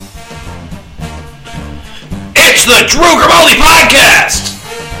the Drew Grimaldi Podcast!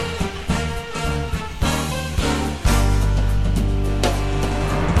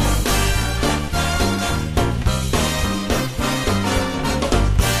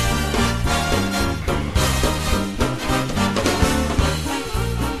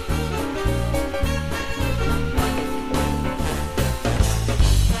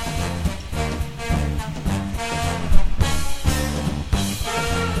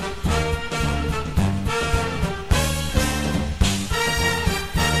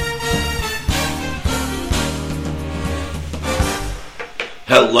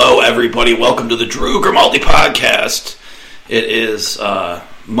 Hello, everybody. Welcome to the Drew Grimaldi Podcast. It is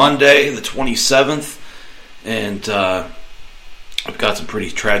Monday, the 27th, and I've got some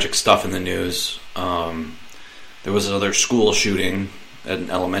pretty tragic stuff in the news. There was another school shooting at an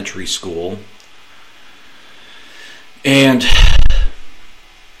elementary school, and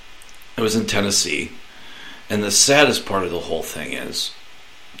it was in Tennessee. And the saddest part of the whole thing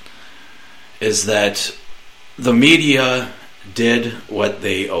is that the media did what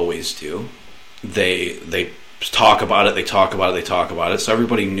they always do. They talk about it. So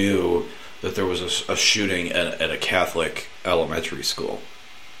everybody knew that there was a shooting at a Catholic elementary school.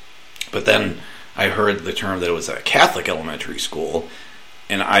 But then I heard the term that it was a Catholic elementary school,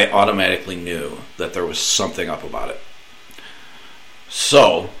 and I automatically knew that there was something up about it.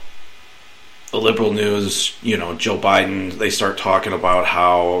 So the liberal news, Joe Biden, they start talking about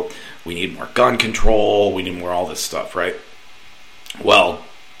how we need more gun control, we need more all this stuff, right? Well,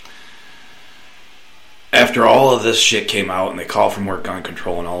 after all of this shit came out and they called for more gun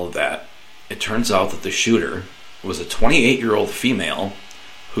control and all of that, it turns out that the shooter was a 28-year-old female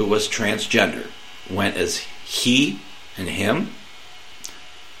who was transgender. Went as he and him,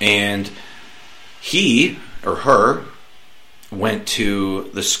 and he or her went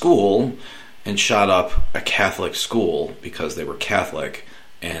to the school and shot up a Catholic school because they were Catholic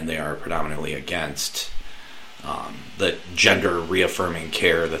and they are predominantly against the gender reaffirming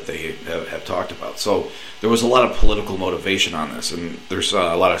care that they have talked about. So there was a lot of political motivation on this, and there's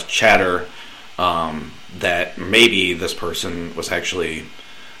a lot of chatter that maybe this person was actually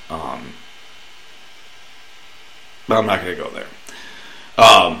but I'm not going to go there.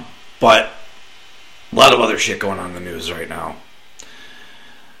 But a lot of other shit going on in the news right now.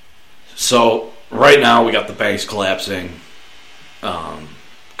 So right now we got the banks collapsing,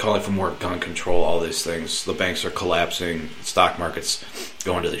 calling for more gun control, all these things. The banks are collapsing, the stock market's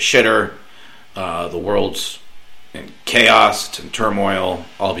going to the shitter, the world's in chaos and turmoil,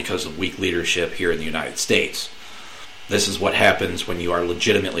 all because of weak leadership here in the United States. This is what happens when you are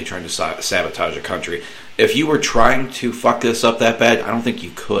legitimately trying to sabotage a country. If you were trying to fuck this up that bad, I don't think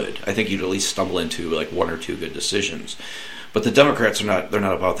you could. I think you'd at least stumble into like one or two good decisions. But the Democrats they're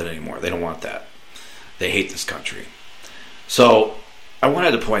not about that anymore. They don't want that. They hate this country. So I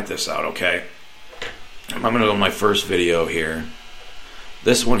wanted to point this out, okay? I'm going to go to my first video here.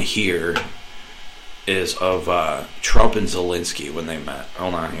 This one here is of Trump and Zelensky when they met.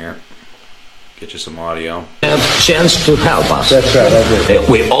 Hold on here. Get you some audio. Have a chance to help us. That's right, I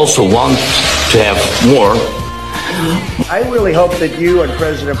agree. We also want to have more. I really hope that you and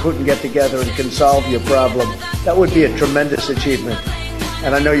President Putin get together and can solve your problem. That would be a tremendous achievement.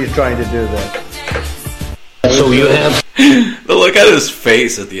 And I know you're trying to do that. So you have... The look at his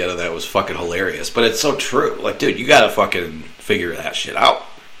face at the end of that was fucking hilarious. But it's so true. Like, dude, you gotta fucking figure that shit out.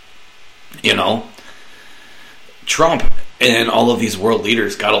 Trump and all of these world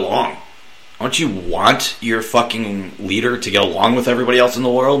leaders got along. Don't you want your fucking leader to get along with everybody else in the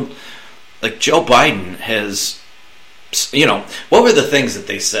world? Like, Joe Biden has... what were the things that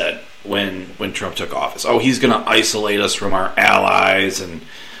they said when Trump took office? Oh, he's going to isolate us from our allies, and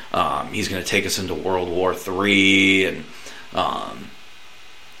he's going to take us into World War III, and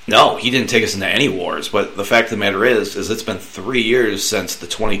no, he didn't take us into any wars. But the fact of the matter is it's been 3 years since the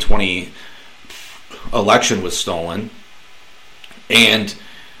 2020 election was stolen, and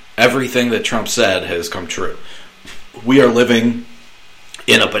everything that Trump said has come true. We are living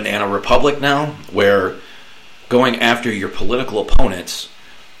in a banana republic now, where going after your political opponents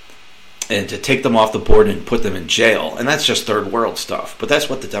and to take them off the board and put them in jail, and that's just third world stuff, but that's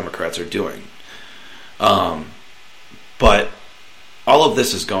what the Democrats are doing. But all of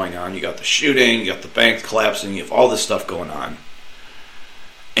this is going on. You got the shooting, you got the banks collapsing, you have all this stuff going on.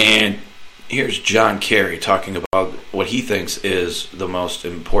 And here's John Kerry talking about what he thinks is the most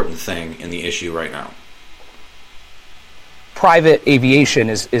important thing in the issue right now. Private aviation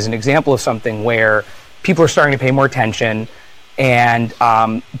is an example of something where people are starting to pay more attention, and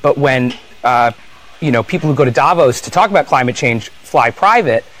but when people who go to Davos to talk about climate change fly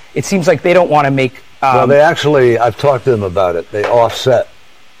private, it seems like they don't want to make Well, I've talked to them about it. They offset.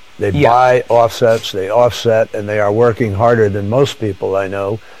 They buy offsets, they offset, and they are working harder than most people I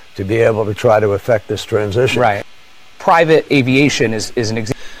know to be able to try to affect this transition. Right. Private aviation is an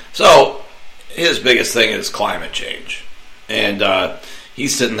example. So his biggest thing is climate change. And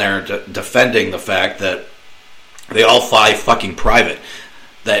he's sitting there defending the fact that they all fly fucking private.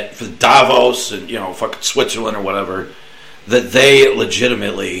 That for Davos and, fucking Switzerland or whatever, that they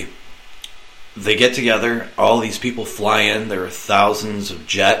legitimately, they get together, all these people fly in, there are thousands of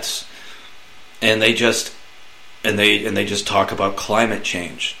jets, and they just talk about climate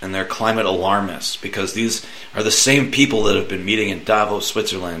change, and they're climate alarmists, because these are the same people that have been meeting in Davos,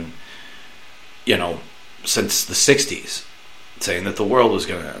 Switzerland, since the 60s, saying that the world was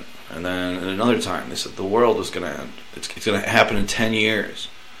going to end. And then at another time, they said the world was going to end. It's going to happen in 10 years.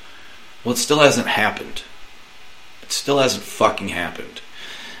 Well, it still hasn't happened. It still hasn't fucking happened.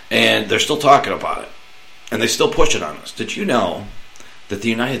 And they're still talking about it. And they still push it on us. Did you know that the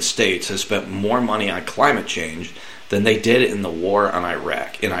United States has spent more money on climate change than they did in the war in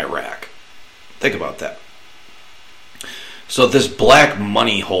Iraq? Think about that. So this black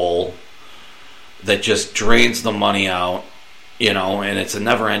money hole that just drains the money out, and it's a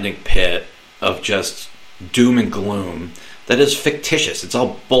never-ending pit of just doom and gloom that is fictitious. It's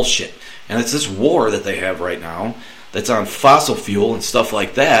all bullshit. And it's this war that they have right now that's on fossil fuel and stuff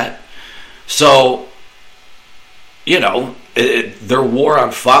like that. So, their war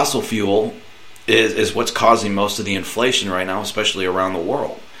on fossil fuel is what's causing most of the inflation right now, especially around the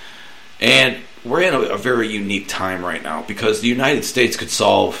world. And we're in a very unique time right now, because the United States could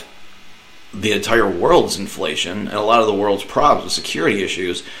solve the entire world's inflation and a lot of the world's problems with security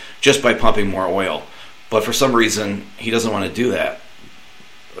issues just by pumping more oil. But for some reason, he doesn't want to do that.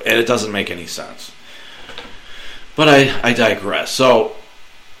 And it doesn't make any sense. But I digress. So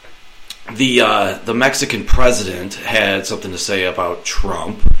the Mexican president had something to say about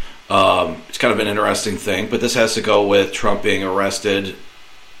Trump. It's kind of an interesting thing, but this has to go with Trump being arrested.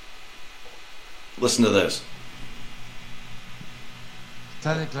 Listen to this.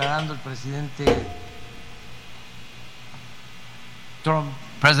 Está declarando el presidente Trump.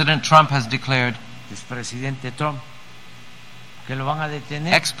 President Trump has declared. Expresidente Trump. Que lo van a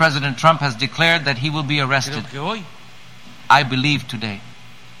detener. Ex-President Trump has declared that he will be arrested. Creo que hoy. I believe today.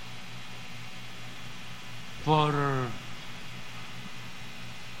 Por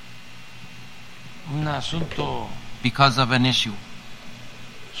un asunto. Because of an issue.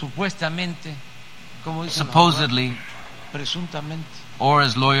 Supuestamente. Como dicen supposedly. Presuntamente. Or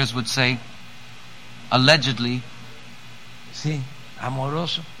as lawyers would say, allegedly. Sí,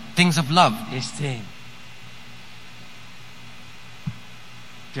 amoroso. Things of love.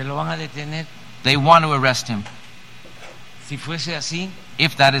 Que lo van a detener. They want to arrest him. Si fuese así,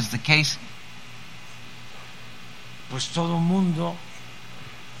 if that is the case, pues todo mundo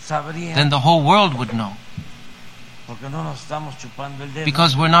sabría. Then the whole world would know. Porque no nos estamos chupando el dedo.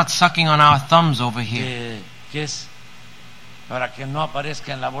 Because we're not sucking on our thumbs over here. Que es para que no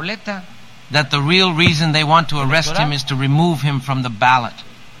aparezca en la boleta. That the real reason they want to arrest him is to remove him from the ballot.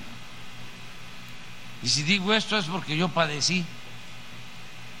 Y si digo esto es porque yo padecí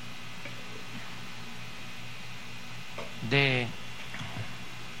de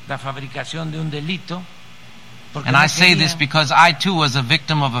la fabricación de un delito. And I say this because I too was a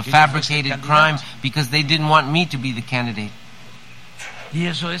victim of a fabricated crime because they didn't want me to be the candidate. Y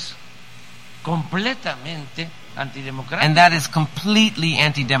eso es completamente antidemocrático. And that is completely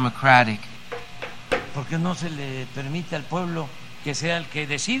anti-democratic. Porque no se le permite al pueblo que sea el que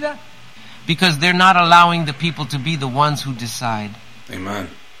decida. Because they're not allowing the people to be the ones who decide. Amen.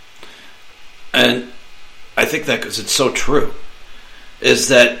 And I think that because it's so true, is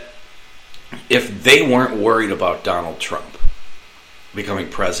that if they weren't worried about Donald Trump becoming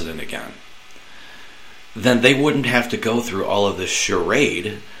president again, then they wouldn't have to go through all of this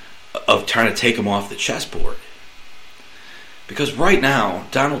charade of trying to take him off the chessboard. Because right now,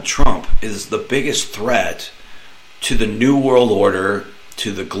 Donald Trump is the biggest threat to the New World Order,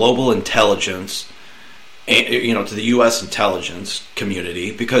 to the global intelligence, to the U.S. intelligence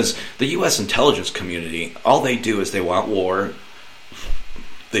community. Because the U.S. intelligence community, all they do is they want war.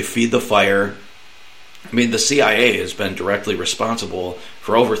 They feed the fire. I mean, the CIA has been directly responsible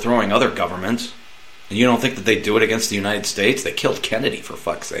for overthrowing other governments. And you don't think that they do it against the United States? They killed Kennedy, for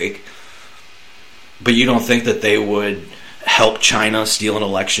fuck's sake. But you don't think that they would help China steal an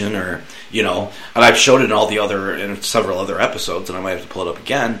election, or, and I've showed it in several other episodes, and I might have to pull it up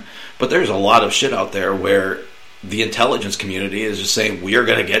again, but there's a lot of shit out there where the intelligence community is just saying, we are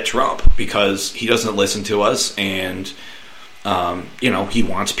going to get Trump because he doesn't listen to us, and He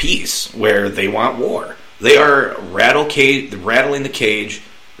wants peace where they want war. They are rattling the cage.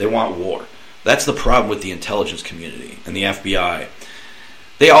 They want war. That's the problem with the intelligence community and the FBI.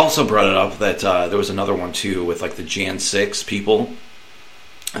 They also brought it up that there was another one too with like the Jan 6 people.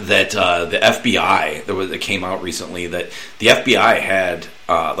 That the FBI, it came out recently that the FBI had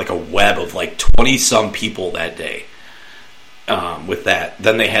like a web of like 20-some people that day with that.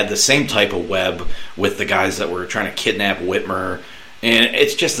 Then they had the same type of web with the guys that were trying to kidnap Whitmer. And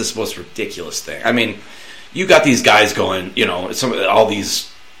it's just this most ridiculous thing. I mean, you got these guys going, all these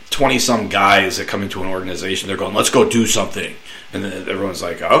 20-some guys that come into an organization, they're going, let's go do something. And then everyone's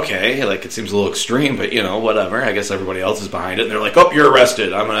like, okay, like it seems a little extreme, but whatever. I guess everybody else is behind it. And they're like, oh, you're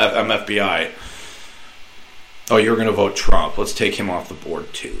arrested. I'm FBI. Oh, you're going to vote Trump. Let's take him off the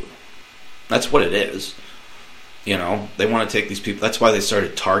board too. That's what it is. They want to take these people. That's why they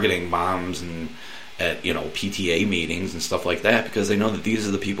started targeting moms and at PTA meetings and stuff like that, because they know that these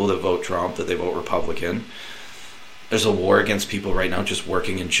are the people that vote Trump, that they vote Republican. There's a war against people right now just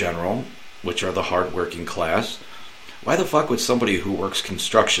working in general, which are the hard-working class. Why the fuck would somebody who works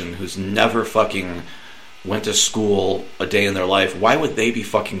construction, who's never fucking went to school a day in their life, why should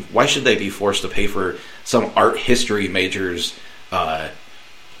they be forced to pay for some art history majors, last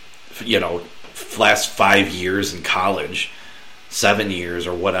 5 years in college, 7 years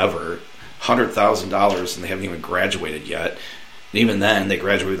or whatever, $100,000 and they haven't even graduated yet. And even then, they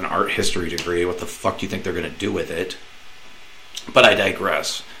graduate with an art history degree. What the fuck do you think they're going to do with it? But I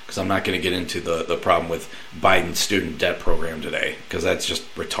digress, because I'm not going to get into the problem with Biden's student debt program today, because that's just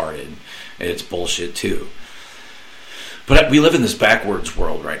retarded, and it's bullshit too. But we live in this backwards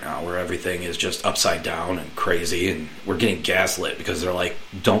world right now, where everything is just upside down and crazy, and we're getting gaslit, because they're like,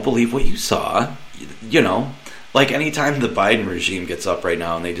 don't believe what you saw, Like anytime the Biden regime gets up right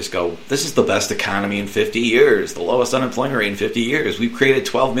now and they just go, this is the best economy in 50 years, the lowest unemployment rate in 50 years, we've created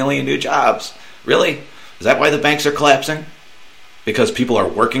 12 million new jobs. Really? Is that why the banks are collapsing? Because people are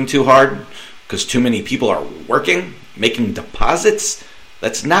working too hard? Because too many people are working, making deposits?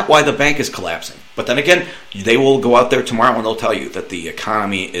 That's not why the bank is collapsing. But then again, they will go out there tomorrow and they'll tell you that the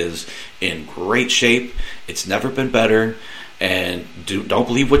economy is in great shape, it's never been better, and don't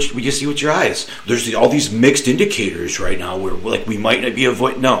believe what you see with your eyes. There's all these mixed indicators right now where we might not be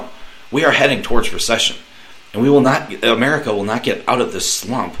avoiding. No, we are heading towards recession. And America will not get out of this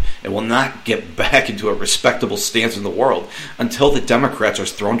slump and will not get back into a respectable stance in the world until the Democrats are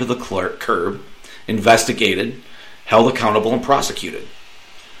thrown to the curb, investigated, held accountable, and prosecuted.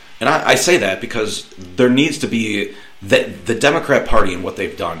 And I say that because there needs to be the Democrat Party, and what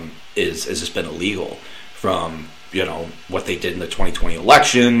they've done is just been illegal, from what they did in the 2020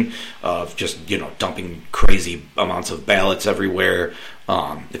 election, of just dumping crazy amounts of ballots everywhere.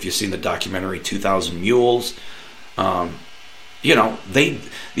 If you've seen the documentary 2,000 Mules,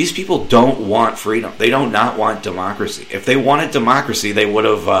 these people don't want freedom. They do not want democracy. If they wanted democracy, they would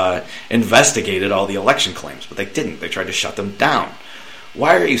have investigated all the election claims, but they didn't. They tried to shut them down.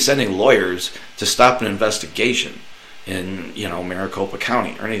 Why are you sending lawyers to stop an investigation in Maricopa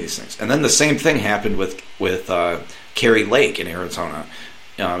County or any of these things? And then the same thing happened with Kerry Lake in Arizona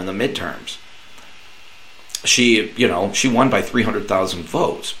in the midterms. She won by 300,000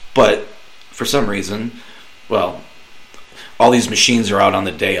 votes, but for some reason, all these machines are out on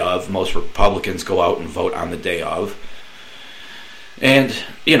the day of. Most Republicans go out and vote on the day of. And,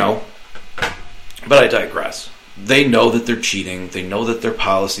 but I digress. They know that they're cheating. They know that their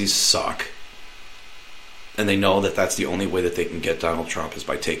policies suck. And they know that that's the only way that they can get Donald Trump, is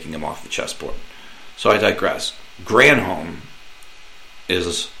by taking him off the chessboard. So I digress. Granholm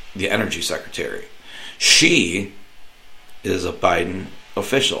is the energy secretary. She is a Biden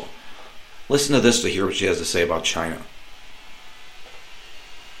official. Listen to this to hear what she has to say about China.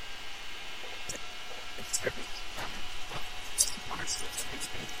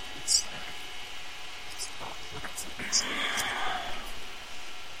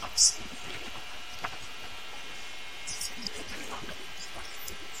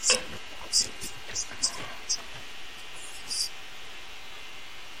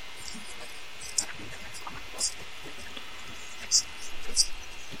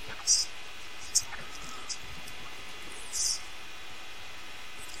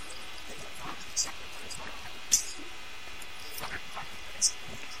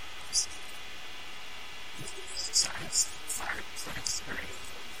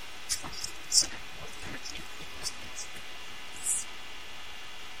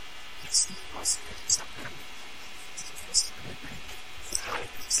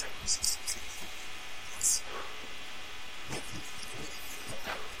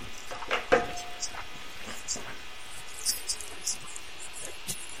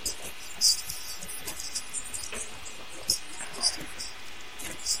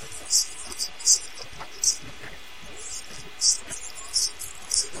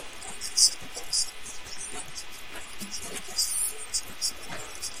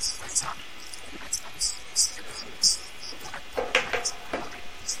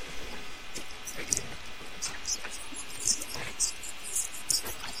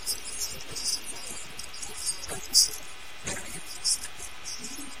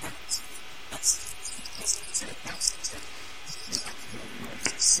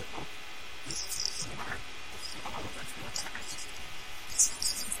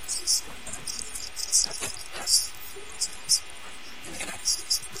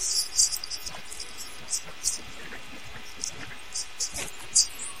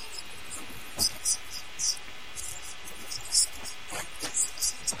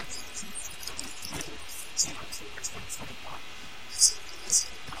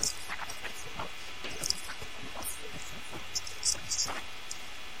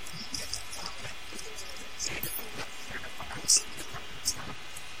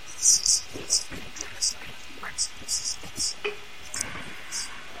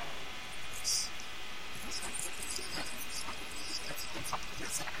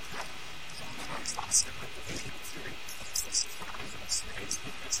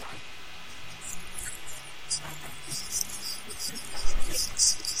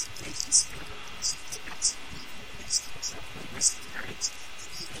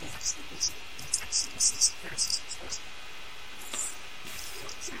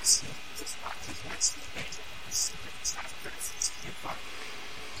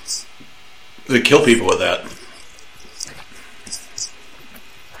 They kill people with that.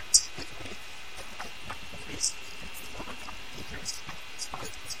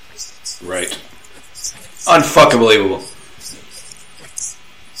 Right. Unfucking believable.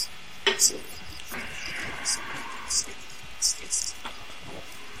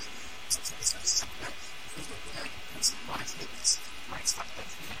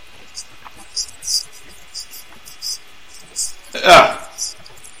 Ah.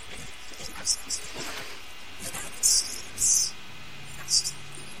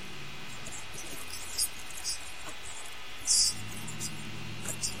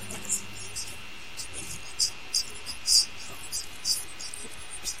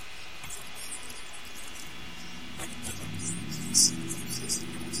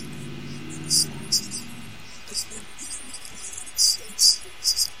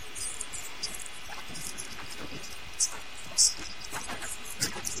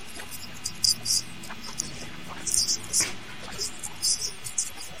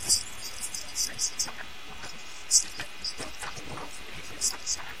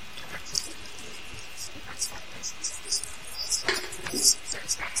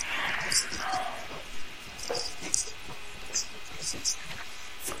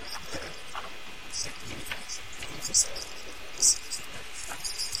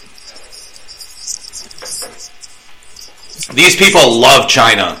 These people love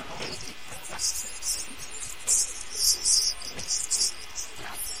China.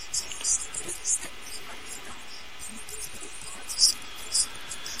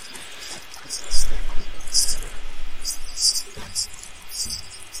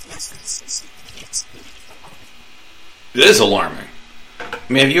 It is alarming. I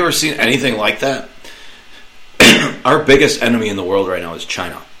mean, have you ever seen anything like that? Our biggest enemy in the world right now is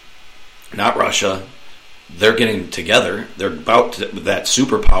China, not Russia. They're getting together. They're about to, that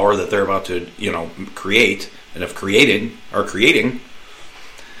superpower that they're about to, create and have created are creating.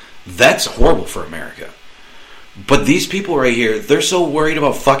 That's horrible for America. But these people right here, they're so worried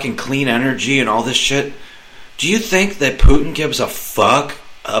about fucking clean energy and all this shit. Do you think that Putin gives a fuck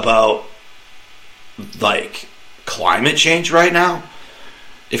about, climate change right now?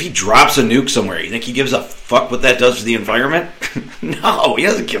 If he drops a nuke somewhere, you think he gives a fuck what that does to the environment? No, he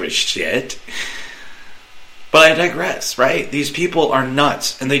doesn't give a shit. But I digress, right? These people are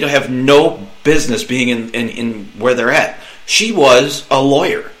nuts, and they have no business being in where they're at. She was a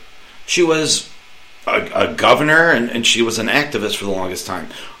lawyer. She was a governor, and she was an activist for the longest time.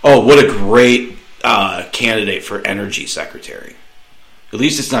 Oh, what a great candidate for energy secretary. At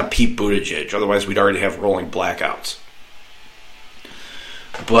least it's not Pete Buttigieg. Otherwise, we'd already have rolling blackouts.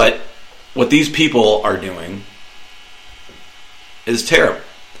 But what these people are doing is terrible.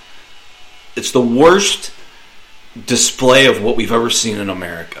 It's the worst display of what we've ever seen in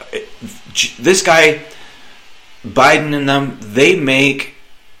America. This guy, Biden and them, they make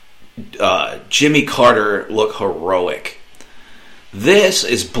Jimmy Carter look heroic. This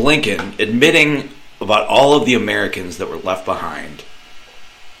is Blinken admitting about all of the Americans that were left behind.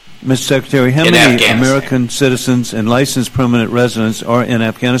 Mr. Secretary, how many American citizens and licensed permanent residents are in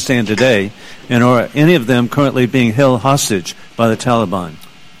Afghanistan today, and are any of them currently being held hostage by the Taliban?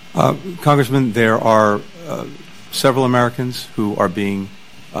 Congressman, there are several Americans who are being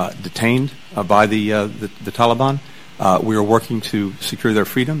detained by the Taliban. We are working to secure their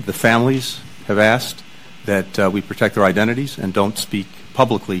freedom. The families have asked that we protect their identities and don't speak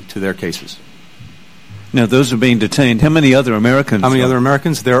publicly to their cases. Now, those are being detained. How many other Americans? How many other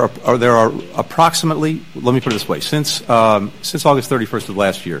Americans? There are approximately, let me put it this way, since August 31st of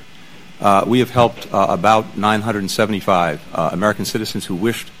last year, we have helped about 975 American citizens who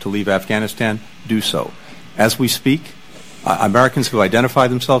wished to leave Afghanistan do so. As we speak, Americans who identify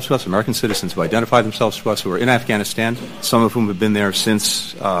themselves to us, American citizens who identify themselves to us who are in Afghanistan, some of whom have been there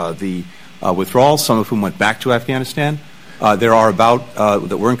since the withdrawal, some of whom went back to Afghanistan. There are about,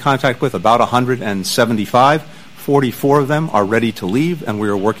 that we're in contact with, about 175. 44 of them are ready to leave, and we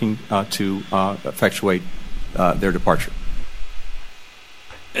are working to effectuate their departure.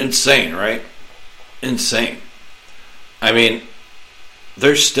 Insane, right? Insane. I mean,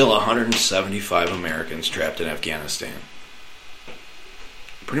 there's still 175 Americans trapped in Afghanistan.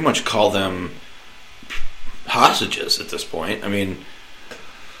 Pretty much call them hostages at this point. I mean,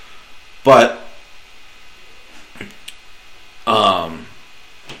 but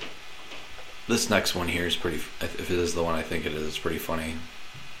this next one here is pretty, if it is the one I think it is, it's pretty funny.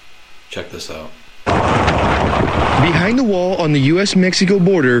 Check this out. Behind the wall on the U.S.-Mexico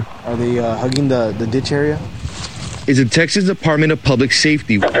border, are they hugging the ditch area? Is the Texas Department of Public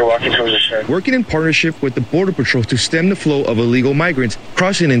Safety, working in partnership with the Border Patrol to stem the flow of illegal migrants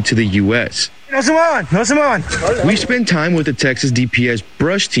crossing into the U.S. We spent time with the Texas DPS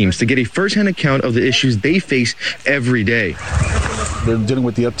brush teams to get a first-hand account of the issues they face every day. They're dealing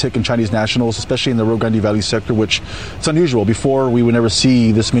with the uptick in Chinese nationals, especially in the Rio Grande Valley sector, which it's unusual. Before, we would never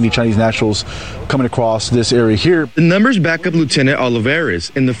see this many Chinese nationals coming across this area here. The numbers back up Lieutenant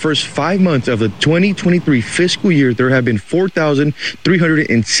Olivares. In the first 5 months of the 2023 fiscal year, there have been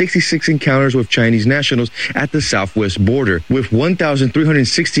 4,366 encounters with Chinese nationals at the southwest border, with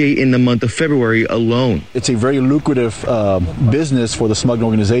 1,368 in the month of February alone. It's a very lucrative business for the smuggling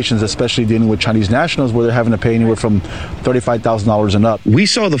organizations, especially dealing with Chinese nationals, where they're having to pay anywhere from $35,000 and up. We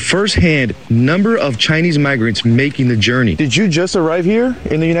saw the first-hand number of Chinese migrants making the journey. Did you just arrive here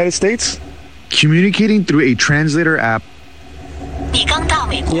in the United States? Communicating through a translator app.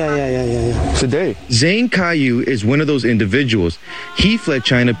 Yeah. Today. Zhang Kaiyu is one of those individuals. He fled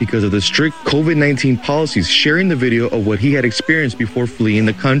China because of the strict COVID-19 policies, sharing the video of what he had experienced before fleeing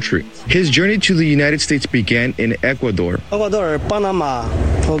the country. His journey to the United States began in Ecuador. Panama.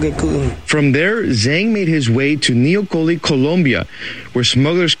 From there, Zhang made his way to Neocoli, Colombia, where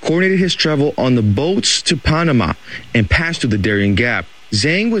smugglers coordinated his travel on the boats to Panama and passed through the Darien Gap.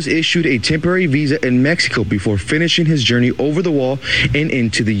 Zhang was issued a temporary visa in Mexico before finishing his journey over the wall and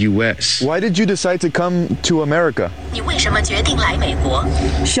into the U.S. Why did you decide to come to America?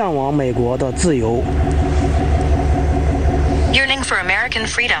 Yearning for American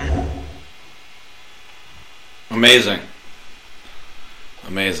freedom. Amazing.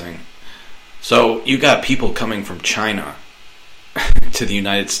 So you got people coming from China to the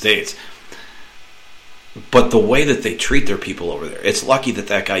United States. But the way that they treat their people over there, it's lucky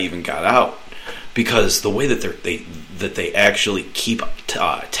that guy even got out, because the way that they actually keep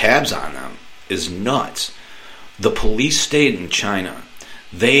tabs on them is nuts. The police state in China,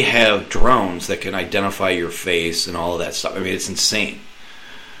 they have drones that can identify your face and all of that stuff. I mean, it's insane.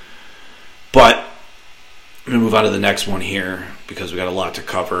 But I'm going to move on to the next one here, because we got a lot to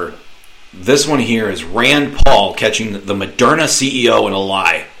cover. This one here is Rand Paul catching the Moderna CEO in a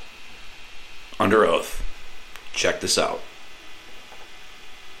lie under oath. Check this out.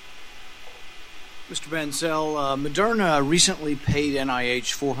 Mr. Bancel, Moderna recently paid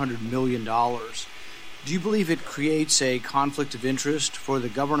NIH $400 million. Do you believe it creates a conflict of interest for the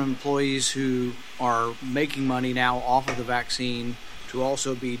government employees who are making money now off of the vaccine to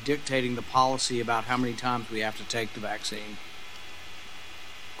also be dictating the policy about how many times we have to take the vaccine?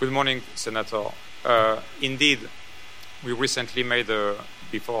 Good morning, Senator. Indeed, we recently made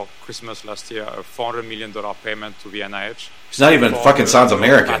before Christmas last year, a $400 million payment to the NIH. He's not even fucking sounds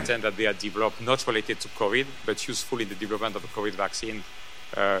American. Patent that they had developed, not related to COVID, but useful in the development of a COVID vaccine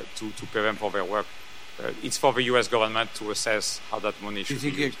to pay them for their work. It's for the U.S. government to assess how that money should be used. Do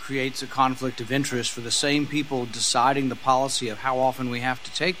you think it creates a conflict of interest for the same people deciding the policy of how often we have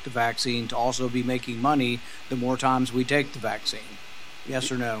to take the vaccine to also be making money the more times we take the vaccine?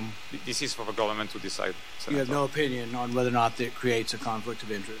 Yes or no? This is for the government to decide, Senator. You have no opinion on whether or not it creates a conflict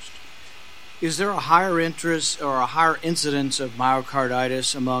of interest? Is there a higher interest or a higher incidence of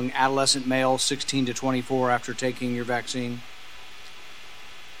myocarditis among adolescent males 16 to 24 after taking your vaccine?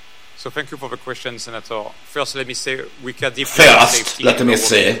 So thank you for the question, Senator. First, let me say we care deeply about safety and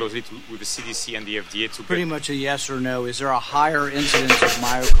working closely with the CDC and the FDA to pretty much a yes or no. Is there a higher incidence of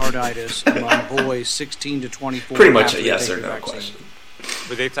myocarditis among boys 16 to 24? Pretty much a yes or no question.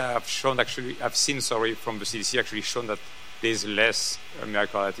 The data I've seen from the CDC actually shown that there's less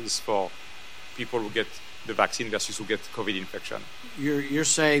myocarditis for people who get the vaccine versus who get COVID infection. You're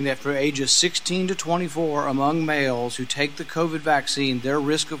saying that for ages 16 to 24 among males who take the COVID vaccine, their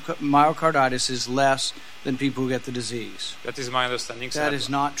risk of myocarditis is less than people who get the disease. That is my understanding. That is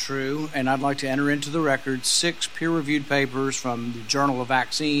not true, and I'd like to enter into the record 6 peer-reviewed papers from the Journal of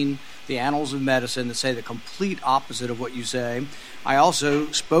Vaccine, the Annals of Medicine, that say the complete opposite of what you say. I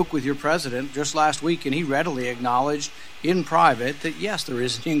also spoke with your president just last week, and he readily acknowledged in private that, yes, there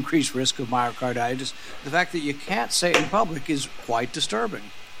is an increased risk of myocarditis. The fact that you can't say it in public is quite disturbing.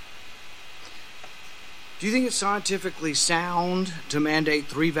 Do you think it's scientifically sound to mandate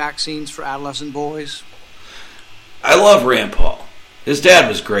 3 vaccines for adolescent boys? I love Rand Paul. His dad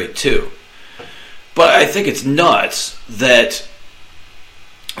was great, too. But I think it's nuts that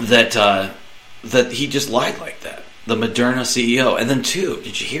he just lied like that. The Moderna CEO. And then, too,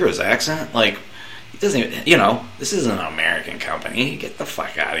 did you hear his accent? Like, he doesn't even, this isn't an American company. Get the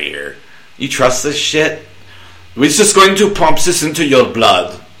fuck out of here. You trust this shit? We're just going to pump this into your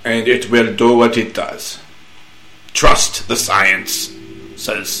blood, and it will do what it does. Trust the science,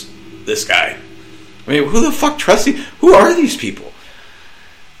 says this guy. I mean, who the fuck trusts you? Who are these people?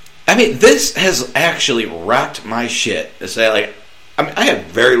 I mean, this has actually rocked my shit to say, I had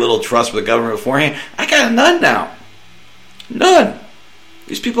very little trust with the government beforehand. I got none now. None.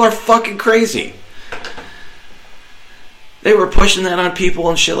 These people are fucking crazy. They were pushing that on people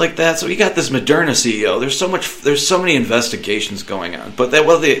and shit like that. So you got this Moderna CEO. There's so many investigations going on. But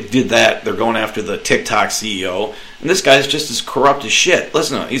they did that, they're going after the TikTok CEO. And this guy's just as corrupt as shit.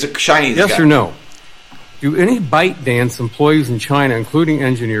 Listen to him. He's a Chinese guy. Yes or no? Do any ByteDance employees in China, including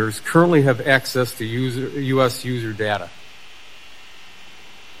engineers, currently have access to U.S. user data?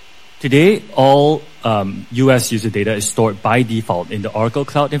 Today, all U.S. user data is stored by default in the Oracle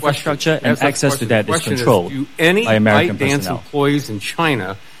Cloud infrastructure, and access to that is controlled by American personnel. ByteDance employees in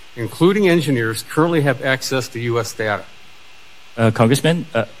China, including engineers, currently have access to U.S. data? Congressman,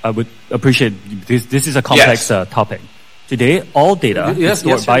 I would appreciate this. This is a complex topic. Today, all data is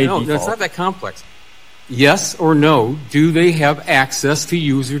stored by default. No, it's not that complex. Yes or no, do they have access to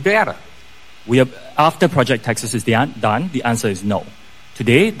user data? After Project Texas is done, the answer is no.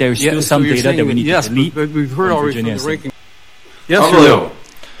 Today, there is still some data that we need to delete. But we've heard already from the ranking. Yes or no?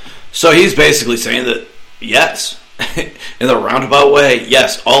 So he's basically saying that, yes, in the roundabout way,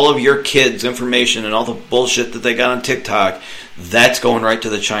 yes, all of your kids' information and all the bullshit that they got on TikTok, that's going right to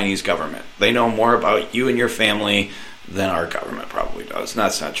the Chinese government. They know more about you and your family than our government probably does. And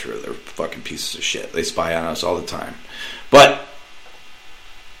that's not true. They're fucking pieces of shit. They spy on us all the time. But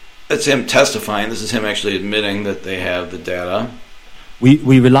that's him testifying. This is him actually admitting that they have the data.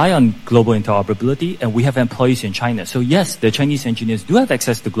 We rely on global interoperability, and we have employees in China. So yes, the Chinese engineers do have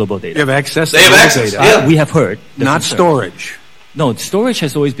access to global data. They have access to global data. Yeah. We have heard. Not storage. No, storage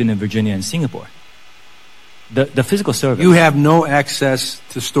has always been in Virginia and Singapore. The physical server. You have no access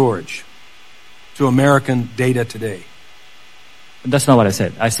to storage, to American data today. That's not what I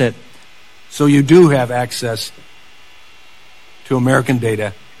said. I said... So you do have access to American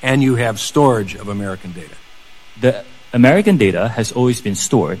data, and you have storage of American data. The American data has always been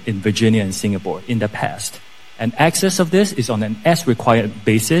stored in Virginia and Singapore in the past. And access of this is on an as-required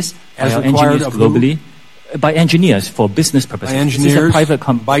basis by our engineers globally. By engineers for business purposes. By engineers? This is a private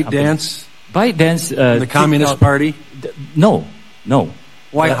ByteDance? ByteDance... the Communist Party? No.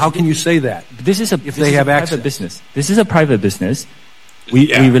 Why? How can you say that? If they have access. Private business. This is a private business.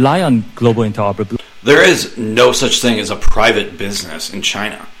 We rely on global interoperability. There is no such thing as a private business in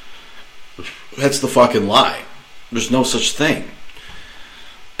China. That's the fucking lie. There's no such thing.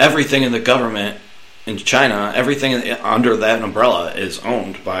 Everything in the government in China, everything under that umbrella is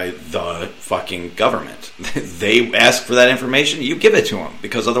owned by the fucking government. They ask for that information, you give it to them,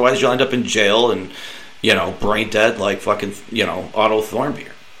 because otherwise you'll end up in jail and, brain dead like fucking, Otto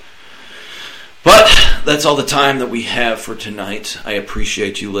Thornbeer. But that's all the time that we have for tonight. I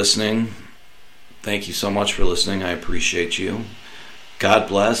appreciate you listening. Thank you so much for listening. I appreciate you. God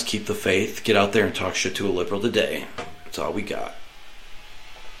bless. Keep the faith. Get out there and talk shit to a liberal today. That's all we got.